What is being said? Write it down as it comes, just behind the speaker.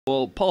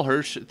Well, Paul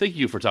Hirsch, thank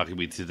you for talking to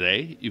me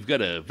today. You've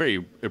got a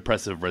very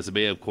impressive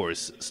resume. Of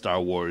course,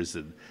 Star Wars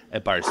and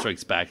Empire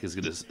Strikes Back is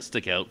going to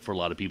stick out for a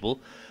lot of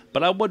people.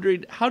 But I'm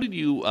wondering, how did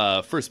you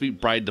first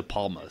meet Brian De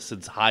Palma,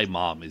 since Hi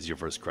Mom is your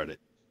first credit?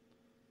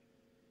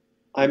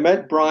 I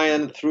met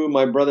Brian through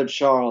my brother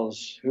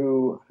Charles,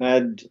 who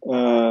had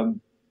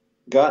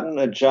gotten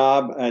a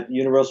job at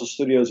Universal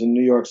Studios in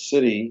New York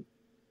City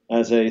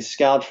as a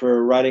scout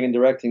for writing and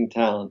directing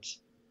talent.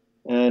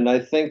 And I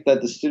think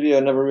that the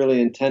studio never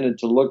really intended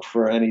to look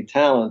for any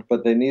talent,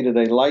 but they needed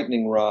a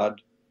lightning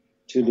rod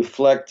to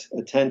deflect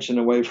attention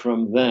away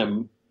from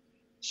them.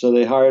 So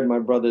they hired my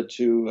brother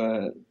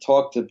to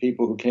talk to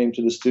people who came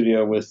to the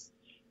studio with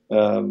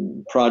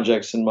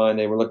projects in mind.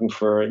 They were looking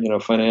for,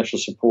 financial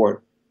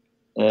support.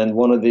 And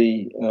one of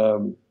the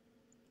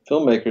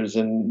filmmakers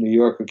in New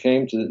York who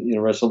came to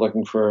Universal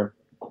looking for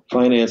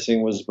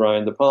financing was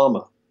Brian De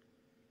Palma.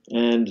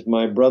 And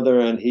my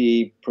brother and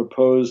he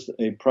proposed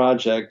a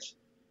project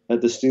that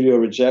the studio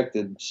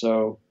rejected.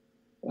 So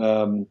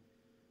um,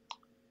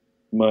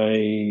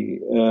 my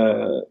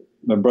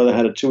brother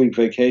had a 2-week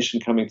vacation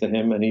coming to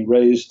him, and he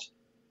raised,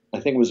 I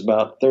think it was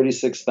about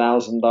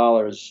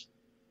 $36,000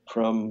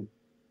 from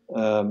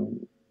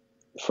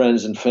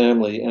friends and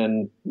family,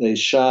 and they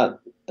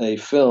shot a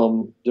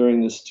film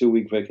during this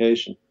 2-week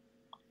vacation.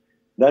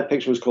 That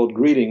picture was called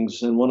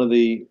Greetings, and one of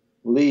the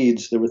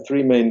leads, there were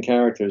three main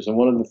characters, and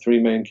one of the three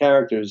main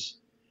characters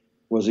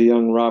was a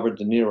young Robert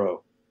De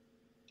Niro.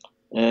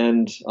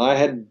 And I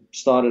had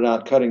started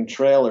out cutting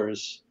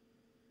trailers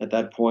at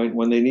that point.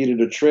 When they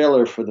needed a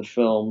trailer for the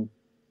film,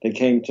 they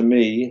came to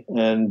me,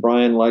 and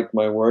Brian liked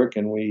my work,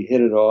 and we hit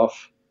it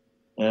off.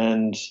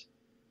 And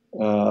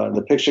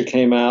the picture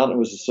came out. It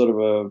was a sort of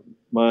a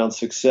mild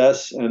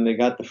success, and they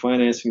got the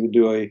financing to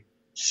do a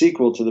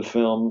sequel to the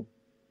film,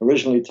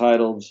 originally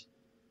titled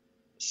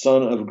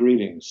Son of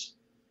Greetings.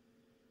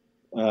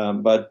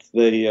 But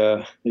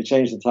they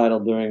changed the title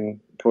during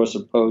the course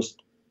of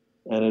post,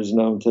 and is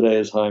known today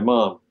as Hi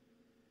Mom.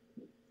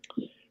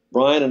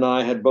 Brian and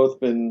I had both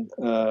been,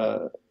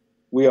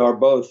 we are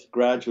both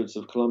graduates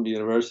of Columbia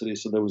University,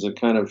 so there was a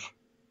kind of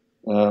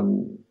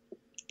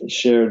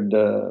shared,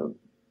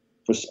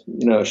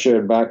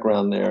 shared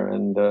background there,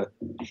 and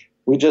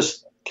we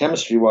just,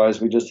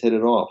 chemistry-wise, we just hit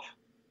it off.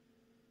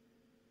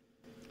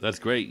 That's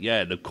great.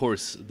 Yeah, and of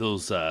course,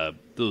 those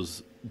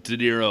De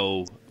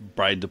Niro,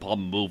 Brian De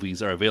Palma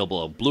movies are available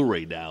on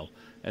Blu-ray now,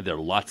 and they're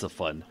lots of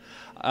fun.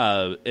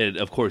 And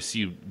of course,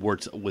 you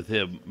worked with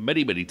him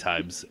many, many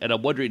times, and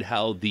I'm wondering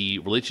how the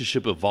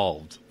relationship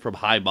evolved from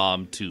Hi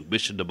Mom to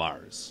Mission to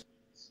Mars.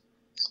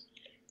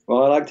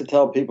 Well, I like to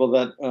tell people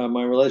that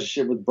my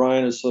relationship with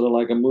Brian is sort of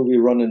like a movie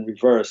run in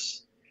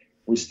reverse.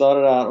 We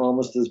started out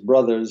almost as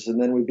brothers,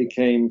 and then we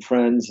became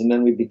friends, and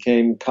then we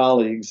became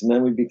colleagues, and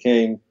then we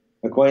became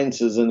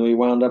acquaintances, and we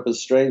wound up as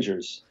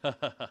strangers.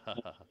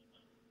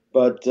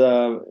 But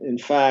in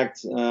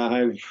fact,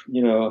 I've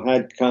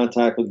had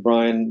contact with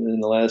Brian in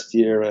the last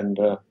year, and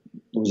it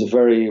was a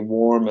very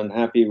warm and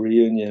happy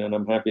reunion. And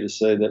I'm happy to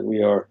say that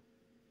we are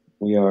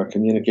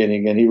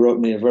communicating again. He wrote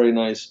me a very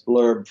nice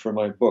blurb for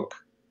my book,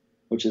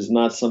 which is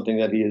not something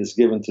that he is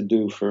given to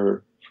do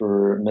for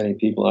many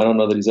people. I don't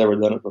know that he's ever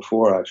done it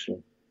before,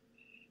 actually.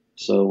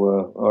 So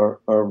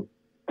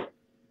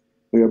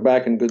we are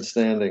back in good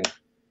standing.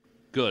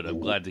 Good. I'm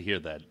glad to hear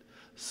that.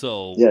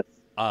 So, Yes.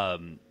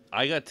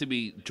 I got to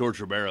meet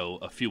George Romero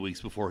a few weeks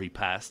before he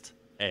passed,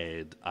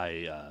 and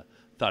I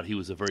thought he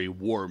was a very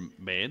warm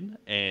man.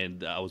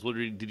 And I was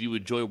wondering, did you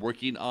enjoy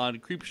working on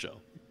Creepshow?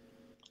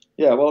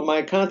 Yeah, well,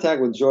 my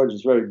contact with George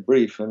is very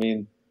brief. I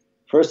mean,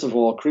 first of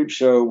all,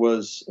 Creepshow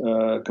was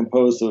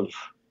composed of,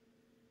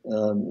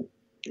 um,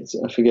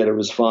 I forget, it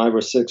was 5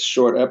 or 6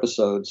 short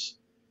episodes,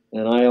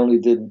 and I only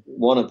did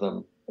one of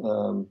them.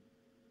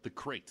 The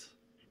Crate.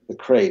 The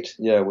Crate,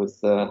 yeah,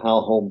 with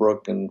Hal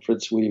Holbrook and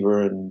Fritz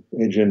Weaver and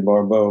Adrienne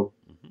Barbeau.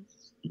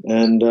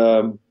 And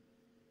I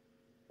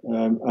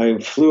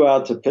flew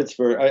out to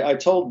Pittsburgh. I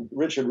told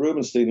Richard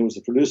Rubenstein, who was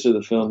the producer of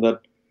the film, that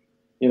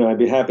I'd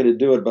be happy to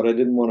do it, but I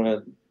didn't want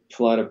to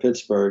fly to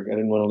Pittsburgh. I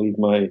didn't want to leave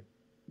my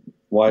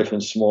wife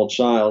and small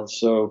child.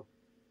 So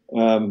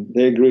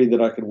they agreed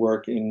that I could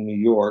work in New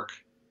York,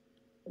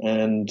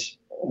 and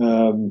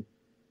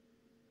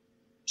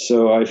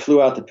so I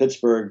flew out to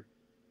Pittsburgh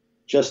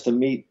just to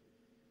meet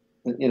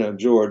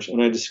George, and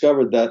I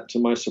discovered that, to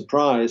my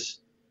surprise,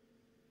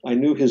 I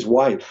knew his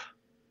wife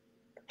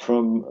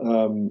from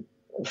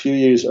a few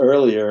years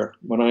earlier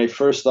when I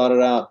first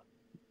started out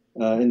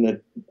in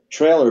the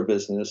trailer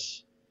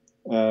business.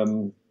 I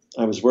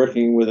was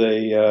working with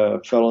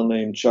a fellow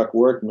named Chuck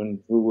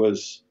Workman who had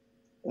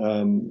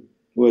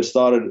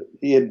started.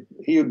 He had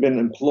been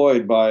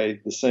employed by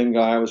the same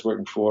guy I was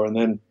working for, and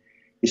then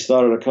he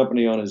started a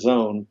company on his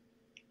own,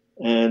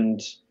 and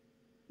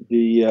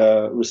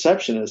the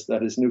receptionist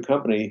at his new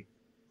company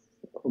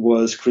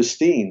was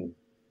Christine,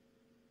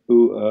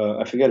 who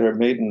I forget her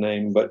maiden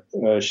name, but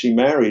she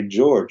married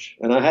George,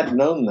 and I hadn't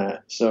known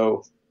that.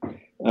 So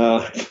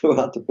I flew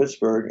out to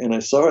Pittsburgh, and I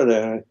saw her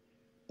there,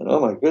 and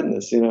oh my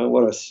goodness,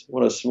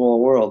 what a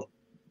small world.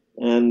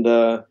 And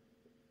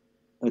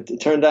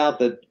it turned out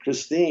that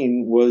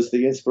Christine was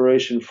the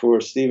inspiration for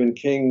Stephen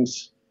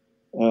King's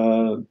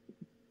uh,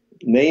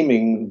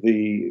 naming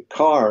the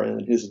car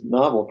in his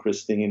novel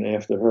Christine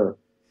after her.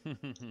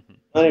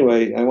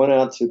 Anyway, I went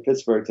out to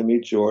Pittsburgh to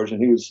meet George,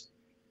 and he was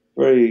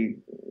very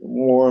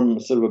warm,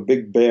 sort of a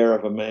big bear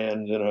of a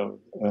man,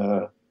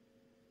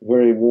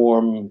 very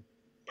warm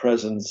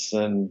presence,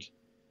 and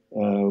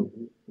uh,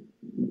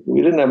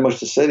 we didn't have much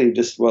to say. He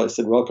just, well, I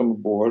said, "Welcome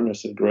aboard," and I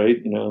said,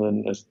 "Great," And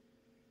then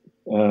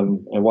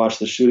I watched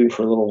the shooting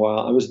for a little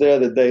while. I was there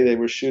the day they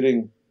were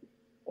shooting,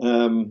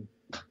 or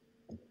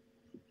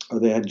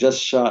they had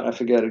just shot. I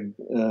forget,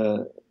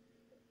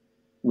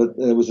 but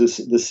it was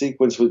the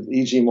sequence with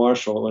E.G.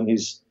 Marshall when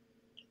he's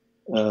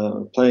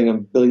playing a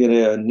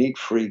billionaire neat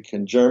freak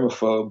and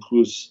germaphobe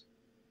who's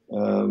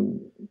um,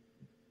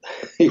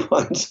 he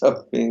winds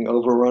up being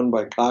overrun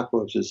by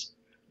cockroaches,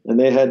 and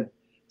they had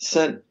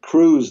sent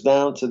crews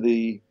down to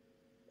the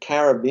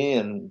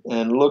Caribbean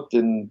and looked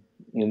in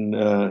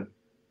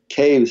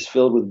caves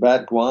filled with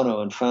bat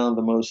guano and found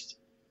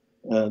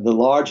the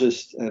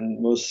largest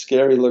and most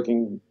scary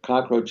looking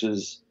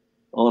cockroaches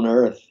on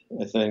Earth,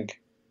 I think,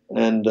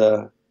 and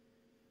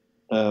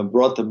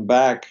brought them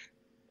back.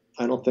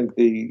 I don't think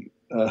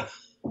I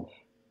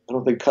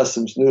don't think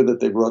customs knew that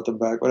they brought them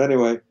back, but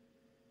anyway,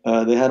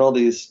 they had all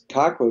these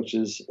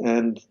cockroaches,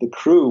 and the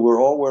crew were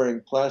all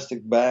wearing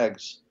plastic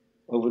bags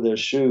over their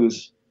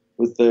shoes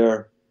with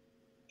their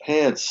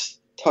pants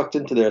tucked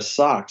into their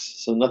socks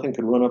so nothing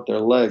could run up their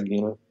leg.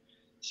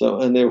 So,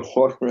 and they were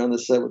walking around the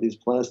set with these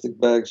plastic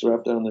bags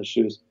wrapped down their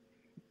shoes.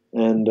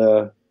 And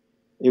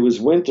it was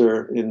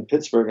winter in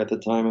Pittsburgh at the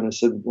time, and I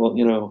said,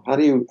 "Well, how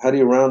do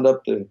you round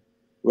up the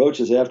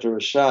roaches after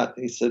a shot?"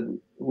 He said,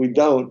 "We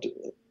don't.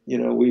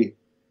 We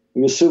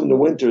assume the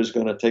winter is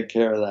going to take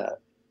care of that.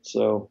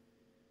 So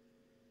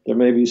there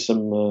may be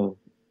some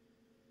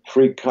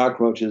freak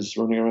cockroaches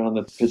running around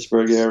the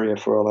Pittsburgh area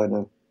for all I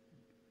know."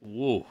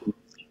 Whoa.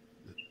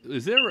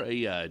 Is there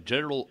a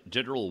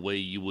general way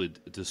you would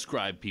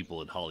describe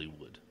people in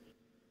Hollywood?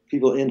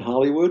 People in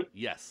Hollywood?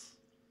 Yes.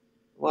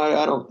 Well,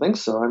 I don't think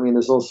so. I mean,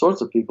 there's all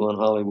sorts of people in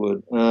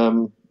Hollywood.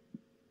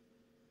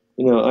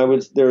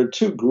 There are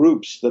two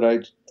groups that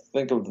I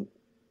think of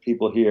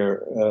people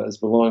here as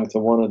belonging to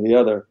one or the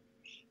other.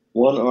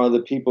 One are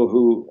the people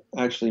who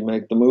actually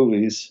make the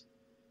movies,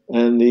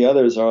 and the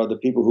others are the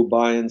people who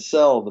buy and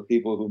sell the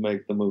people who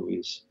make the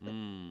movies.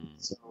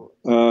 So,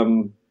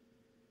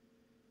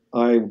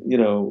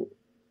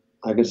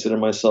 I consider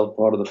myself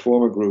part of the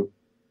former group,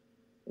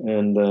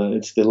 and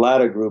it's the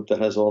latter group that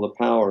has all the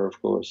power,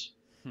 of course.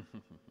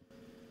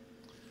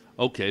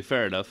 Okay,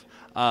 fair enough.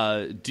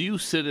 Do you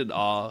sit in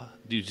awe?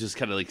 Do you just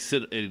kind of like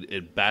sit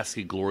in bask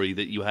in glory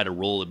that you had a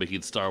role in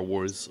making Star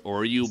Wars, or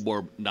are you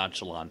more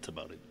nonchalant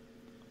about it?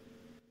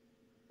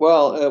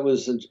 Well, it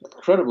was an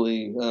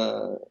incredibly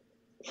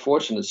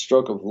fortunate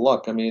stroke of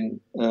luck. I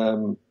mean,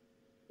 no,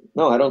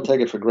 I don't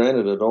take it for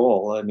granted at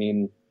all. I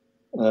mean,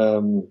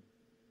 um,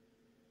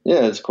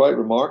 yeah, it's quite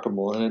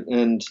remarkable,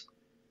 and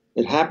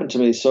it happened to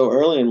me so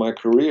early in my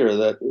career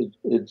that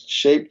it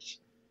shaped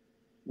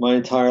my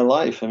entire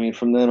life. I mean,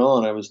 from then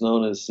on, I was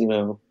known as,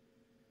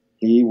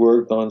 he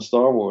worked on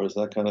Star Wars,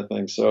 that kind of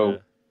thing. Yeah. So,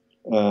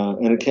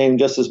 and it came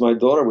just as my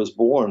daughter was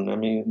born. I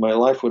mean, my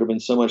life would have been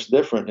so much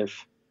different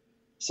if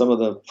some of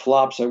the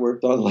flops I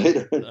worked on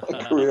later in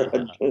my career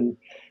had been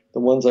the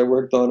ones I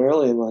worked on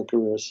early in my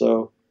career.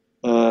 So,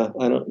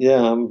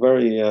 I'm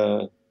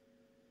very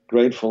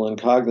grateful and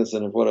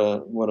cognizant of what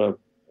a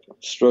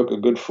stroke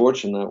of good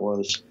fortune that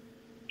was.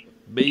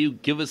 May you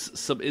give us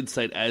some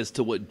insight as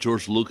to what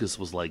George Lucas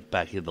was like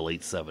back in the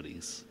late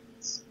 70s?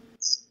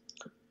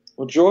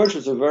 Well, George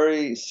was a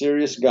very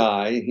serious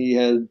guy.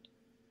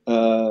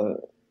 Uh,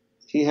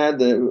 he had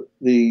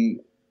the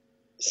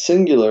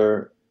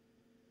singular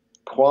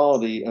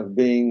quality of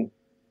being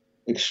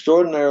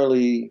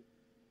extraordinarily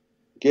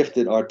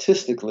gifted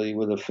artistically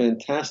with a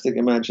fantastic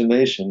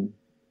imagination,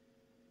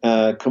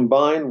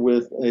 combined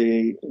with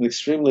an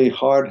extremely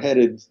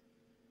hard-headed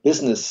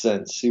business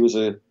sense. He was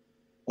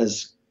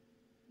as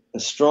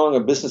strong a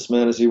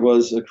businessman as he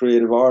was a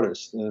creative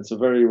artist, and it's a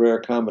very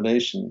rare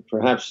combination,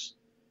 perhaps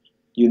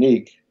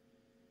unique.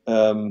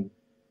 And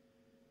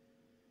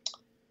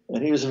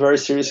he was a very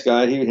serious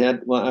guy.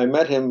 I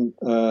met him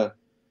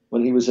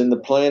when he was in the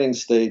planning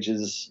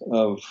stages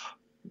of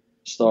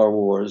Star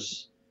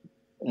Wars,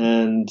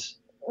 and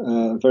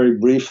very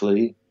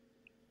briefly,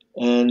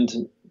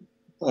 and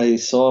I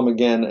saw him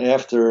again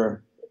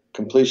after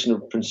completion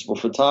of principal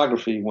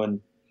photography when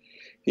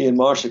he and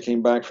Marsha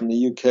came back from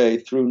the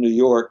UK through New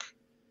York,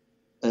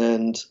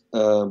 and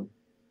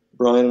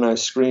Brian and I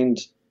screened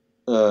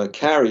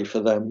Carrie for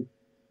them.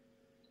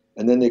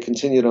 And then they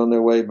continued on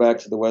their way back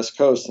to the West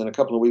Coast. And a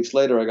couple of weeks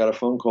later, I got a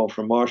phone call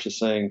from Marsha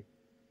saying,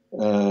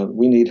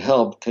 "We need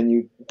help. Can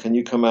you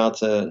come out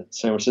to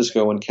San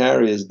Francisco when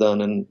Carrie is done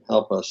and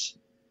help us?"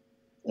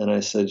 And I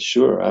said,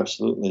 "Sure,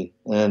 absolutely."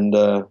 And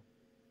a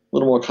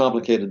little more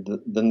complicated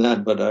than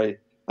that, but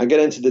I get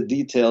into the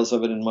details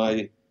of it in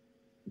my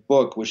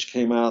book, which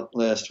came out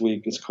last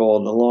week, is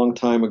called "A Long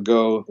Time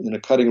Ago in a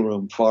Cutting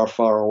Room Far,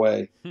 Far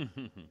Away,"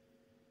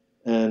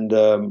 and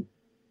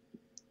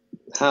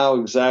how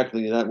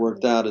exactly that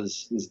worked out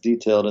is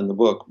detailed in the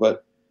book.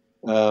 But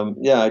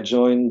yeah, I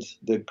joined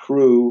the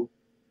crew.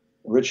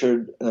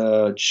 Richard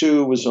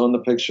Chu was on the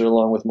picture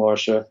along with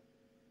Marcia,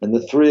 and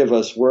the three of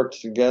us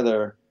worked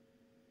together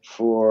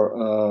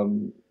for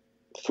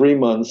 3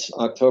 months,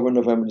 October,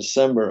 November,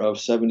 December of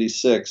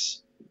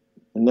 '76.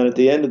 And then at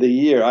the end of the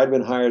year, I'd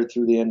been hired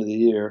through the end of the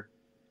year.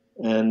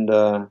 And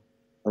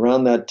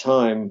around that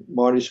time,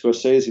 Marty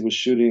Scorsese was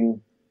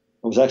shooting,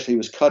 he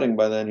was cutting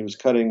by then. He was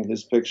cutting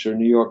his picture,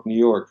 New York, New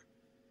York,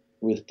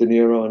 with De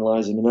Niro and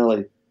Liza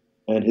Minnelli.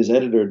 And his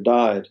editor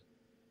died.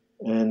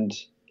 And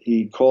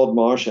he called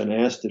Marcia and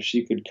asked if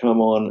she could come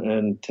on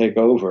and take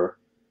over.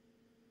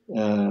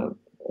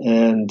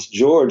 And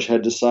George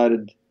had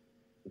decided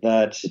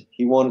that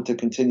he wanted to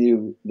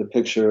continue the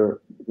picture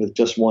with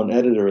just one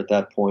editor at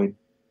that point.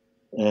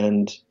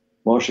 And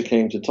Marcia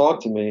came to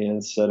talk to me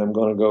and said, "I'm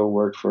going to go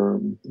work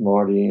for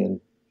Marty," and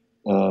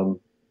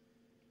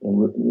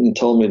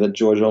told me that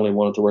George only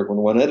wanted to work with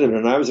one editor.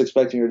 And I was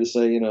expecting her to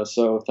say,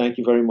 "So thank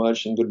you very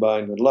much and goodbye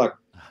and good luck."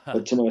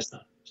 But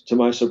to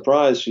my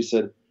surprise, she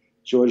said,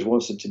 "George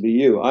wants it to be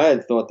you." I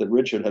had thought that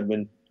Richard had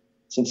been,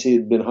 since he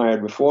had been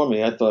hired before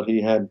me, I thought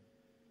he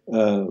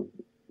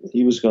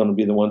was going to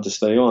be the one to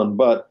stay on.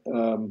 But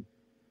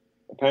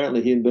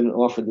apparently he had been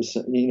offered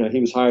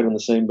he was hired on the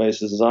same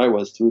basis as I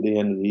was through the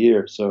end of the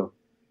year. So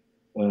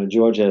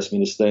George asked me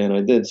to stay, and I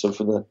did. So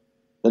for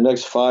the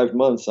next 5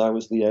 months, I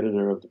was the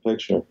editor of the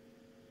picture.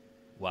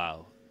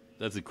 Wow,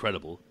 that's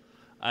incredible.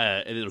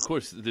 And then, of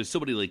course, there's so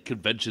many like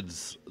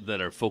conventions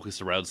that are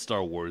focused around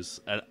Star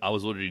Wars. And I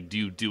was wondering, do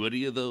you do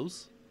any of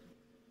those?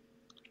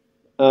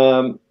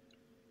 Um,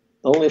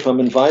 Only if I'm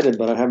invited,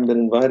 but I haven't been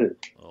invited.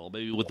 Well,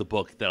 maybe with the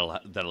book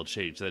that'll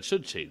change. That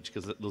should change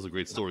because those are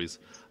great stories.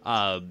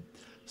 Um,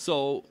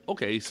 so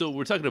okay, so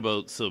we're talking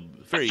about some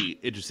very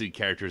interesting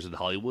characters in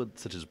Hollywood,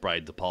 such as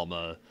Brian De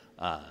Palma,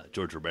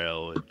 George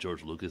Romero, and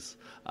George Lucas.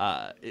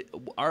 Are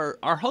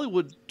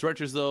Hollywood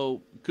directors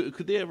though?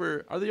 Could they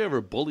ever? Are they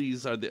ever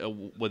bullies? Are they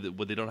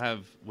when they don't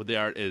have when they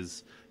aren't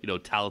as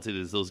talented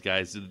as those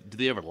guys? Do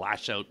they ever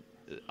lash out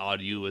on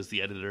you as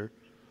the editor?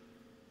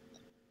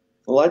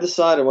 Well, I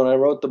decided when I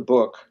wrote the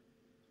book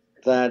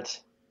that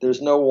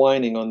there's no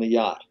whining on the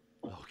yacht.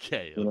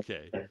 Okay, You know,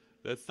 okay,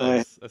 that's I,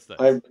 nice. That's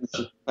nice.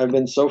 I've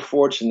been so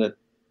fortunate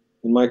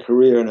in my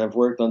career and have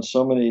worked on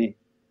so many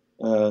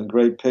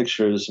great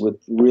pictures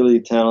with really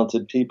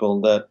talented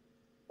people that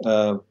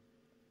uh,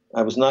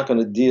 I was not going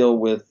to deal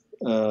with.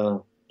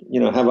 Have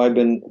I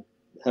been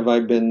have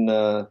I been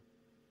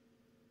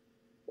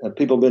have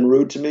people been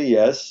rude to me?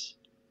 Yes.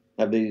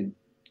 Have they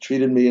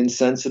treated me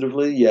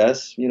insensitively?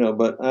 Yes.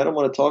 But I don't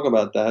want to talk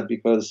about that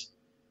because,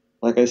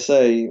 like I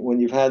say, when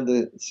you've had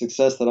the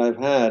success that I've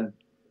had,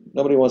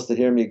 nobody wants to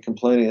hear me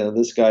complaining that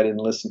this guy didn't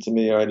listen to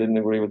me or I didn't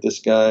agree with this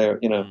guy or.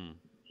 Mm.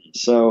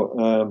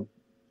 So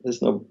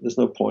there's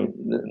no point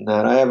in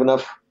that. I have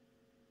enough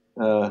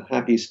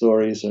happy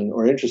stories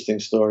or interesting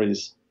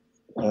stories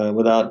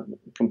without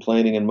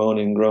complaining and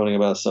moaning and groaning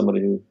about somebody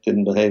who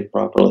didn't behave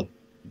properly.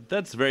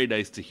 That's very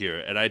nice to hear,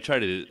 and I try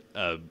to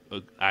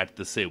act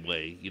the same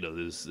way.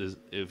 There's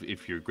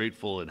if you're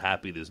grateful and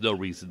happy, there's no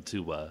reason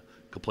to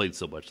complain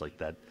so much like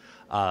that.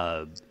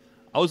 Uh,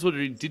 I was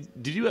wondering,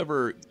 did you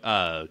ever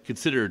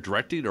consider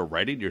directing or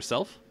writing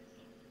yourself?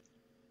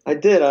 I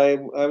did. I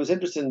was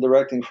interested in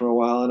directing for a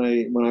while,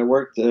 and when I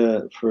worked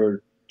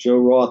for Joe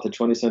Roth at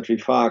 20th Century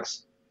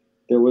Fox,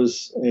 there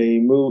was a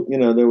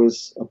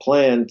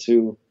plan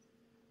to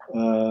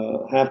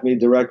have me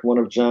direct one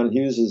of John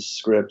Hughes's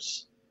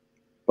scripts,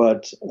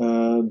 but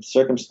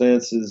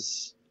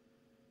circumstances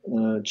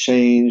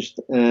changed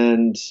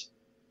and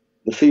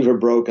the fever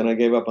broke, and I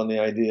gave up on the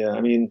idea.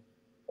 I mean,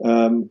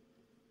 um,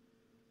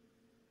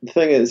 the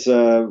thing is,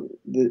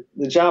 the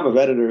job of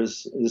editor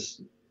is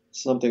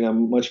something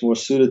I'm much more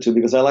suited to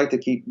because I like to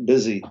keep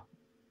busy,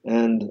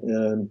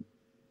 and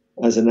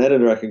as an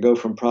editor, I could go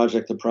from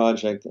project to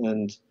project,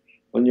 and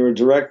when you're a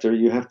director,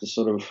 you have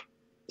to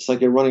it's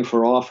like you're running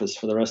for office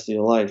for the rest of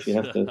your life. You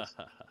have to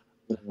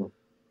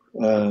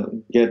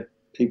get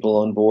people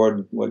on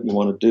board what you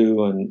want to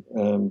do,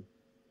 and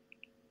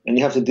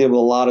you have to deal with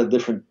a lot of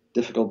different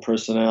difficult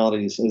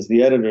personalities. As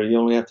the editor, you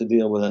only have to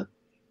deal with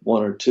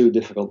one or two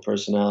difficult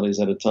personalities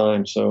at a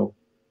time. So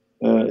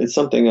it's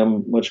something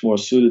I'm much more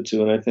suited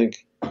to, and I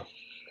think,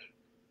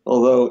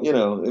 although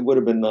it would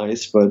have been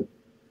nice, but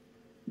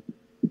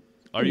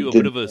Are you a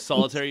bit did of a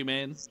solitary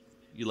man?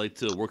 You like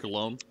to work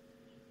alone?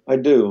 I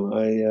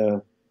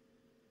do.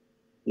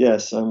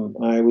 Yes,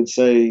 I would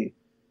say,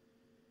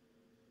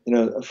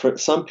 for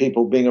some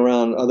people, being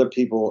around other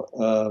people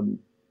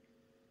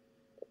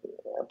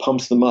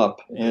pumps them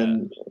up, Yeah.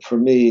 and for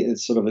me, it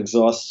sort of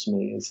exhausts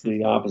me. It's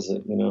the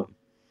opposite.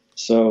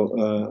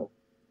 So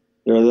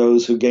there are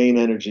those who gain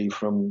energy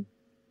from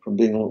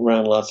being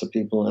around lots of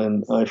people,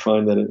 and I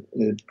find that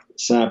it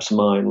saps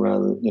mine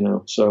rather.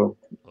 So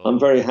I'm Oh,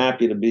 very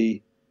happy to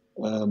be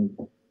um,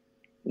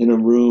 in a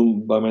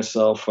room by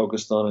myself,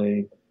 focused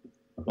on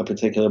a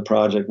particular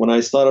project. When I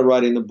started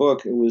writing the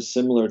book, it was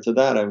similar to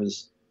that. I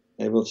was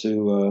able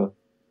to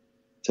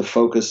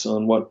focus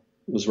on what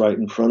was right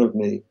in front of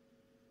me.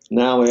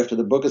 Now, after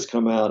the book has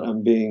come out,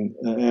 I'm being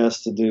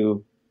asked to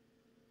do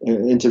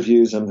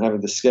interviews. I'm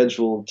having to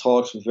schedule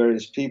talks with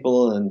various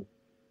people, and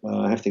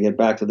I have to get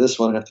back to this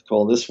one. I have to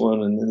call this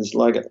one, and there's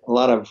like a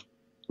lot of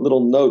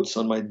little notes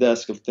on my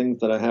desk of things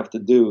that I have to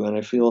do, and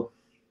I feel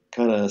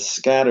kind of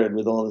scattered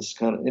with all this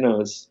kind of,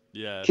 it's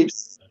Yeah.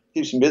 keeps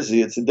me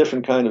busy. It's a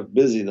different kind of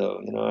busy,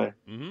 though.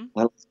 Hmm.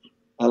 I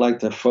I like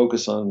to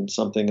focus on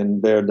something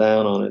and bear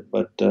down on it,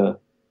 but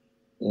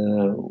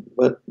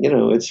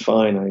it's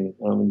fine.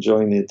 I'm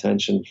enjoying the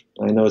attention.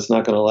 I know it's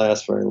not going to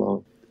last very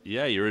long.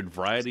 Yeah, you're in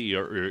variety.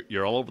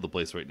 You're all over the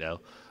place right now.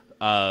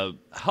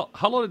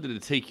 How long did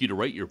it take you to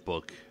write your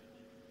book?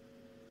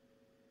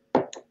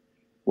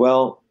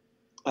 Well,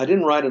 I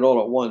didn't write it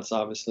all at once,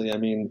 obviously. I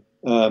mean,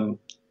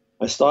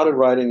 I started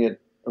writing it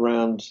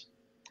around,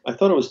 I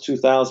thought it was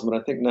 2000, but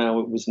I think now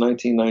it was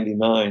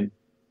 1999.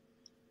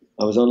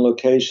 I was on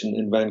location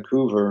in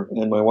Vancouver,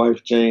 and my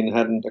wife Jane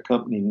hadn't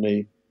accompanied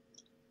me.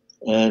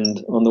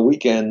 And on the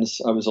weekends,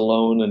 I was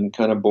alone and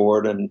kind of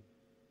bored. And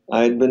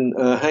I had been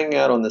hanging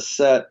out on the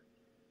set,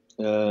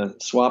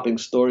 swapping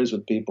stories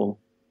with people.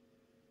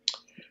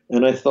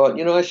 And I thought,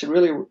 I should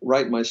really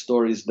write my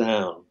stories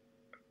down.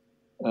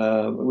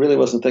 I really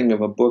wasn't thinking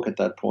of a book at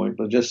that point,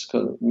 but just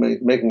kind of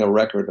making a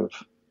record of,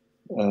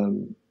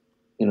 um,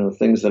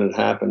 things that had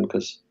happened,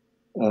 because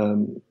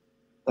um,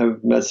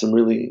 I've met some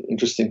really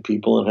interesting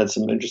people and had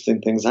some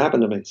interesting things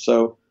happen to me.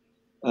 So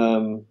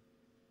um,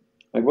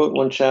 I wrote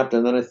one chapter,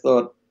 and then I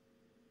thought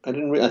I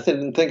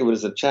didn't think of it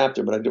as a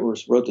chapter, but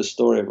wrote the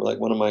story of like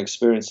one of my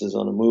experiences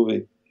on a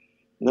movie.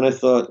 And then I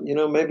thought,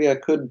 maybe I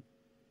could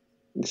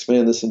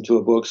expand this into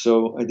a book.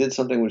 So I did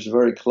something which was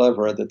very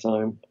clever at the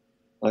time.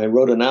 I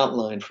wrote an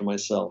outline for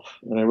myself,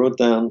 and I wrote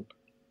down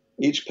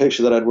each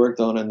picture that I'd worked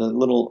on and the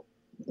little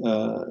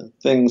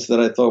things that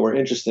I thought were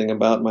interesting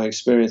about my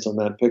experience on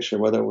that picture,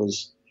 whether it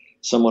was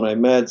someone I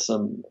met,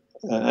 some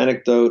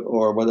anecdote,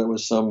 or whether it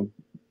was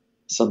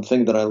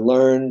something that I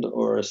learned,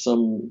 or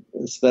some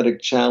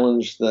aesthetic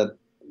challenge that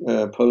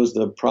posed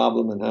a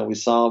problem and how we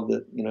solved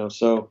it.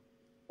 So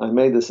I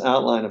made this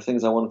outline of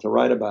things I wanted to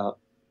write about,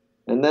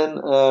 and then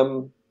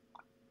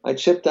I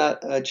chipped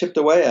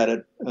away at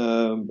it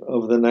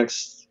over the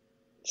next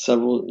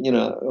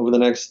over the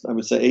next, I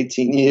would say,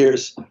 18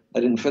 years. I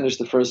didn't finish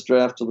the first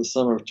draft till the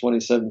summer of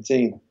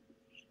 2017,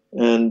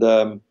 and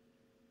I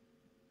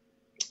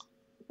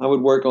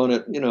would work on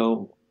it,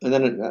 and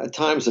then at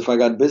times, if I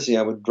got busy,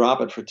 I would drop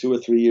it for 2 or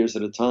 3 years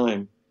at a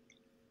time.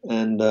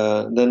 And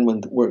then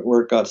when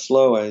work got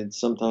slow, I'd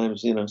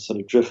sometimes, sort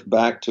of drift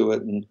back to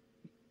it and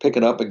pick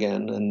it up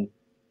again. And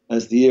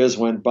as the years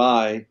went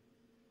by,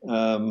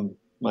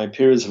 my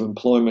periods of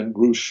employment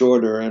grew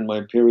shorter and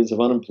my periods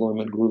of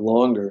unemployment grew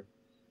longer.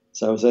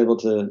 So I was able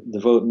to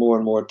devote more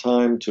and more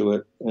time to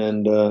it,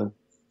 and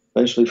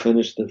eventually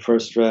finished the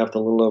first draft a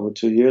little over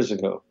 2 years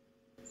ago.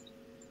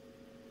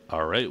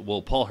 All right.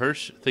 Well, Paul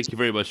Hirsch, thank you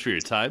very much for your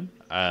time.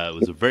 It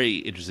was a very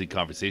interesting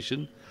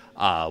conversation.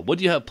 What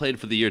do you have planned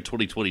for the year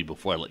 2020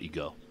 before I let you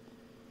go?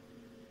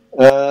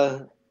 Uh,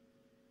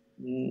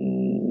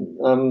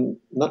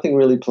 Nothing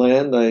really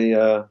planned.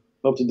 I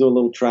hope to do a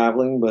little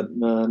traveling, but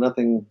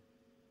nothing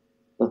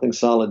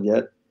solid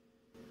yet.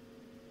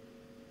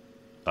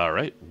 All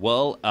right.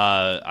 Well,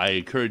 I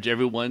encourage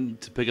everyone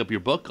to pick up your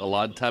book a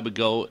long time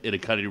ago in a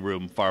cutting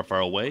room far, far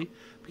away,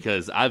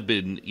 because I've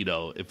been,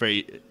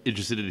 very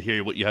interested in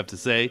hearing what you have to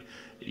say.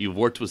 You've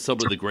worked with some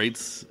of the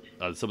greats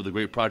on some of the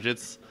great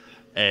projects,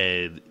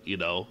 and,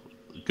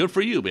 good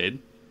for you,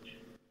 man.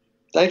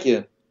 Thank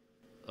you.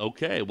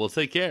 Okay. Well,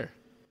 take care.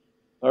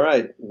 All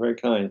right. Very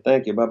kind.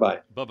 Thank you. Bye bye.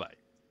 Bye bye.